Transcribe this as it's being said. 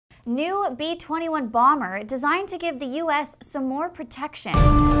New B-21 bomber designed to give the U.S. some more protection.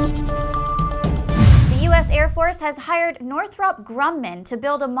 The U.S. Air Force has hired Northrop Grumman to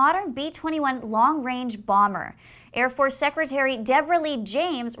build a modern B-21 long-range bomber. Air Force Secretary Deborah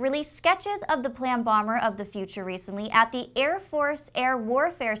James released sketches of the planned bomber of the future recently at the Air Force Air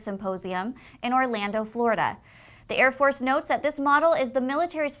Warfare Symposium in Orlando, Florida. The Air Force notes that this model is the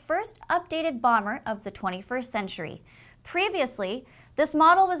military's first updated bomber of the 21st century. Previously, this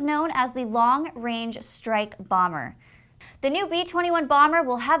model was known as the Long-Range Strike Bomber. The new B-21 bomber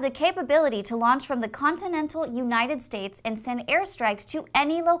will have the capability to launch from the continental United States and send airstrikes to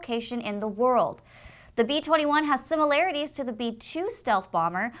any location in the world. The B-21 has similarities to the B-2 stealth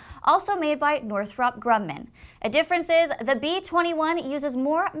bomber, also made by Northrop Grumman. A difference is the B-21 uses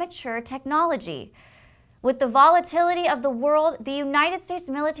more mature technology. With the volatility of the world, the United States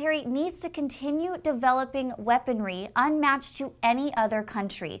military needs to continue developing weaponry unmatched to any other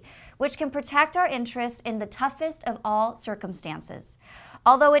country, which can protect our interests in the toughest of all circumstances.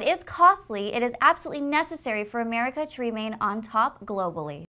 Although it is costly, it is absolutely necessary for America to remain on top globally.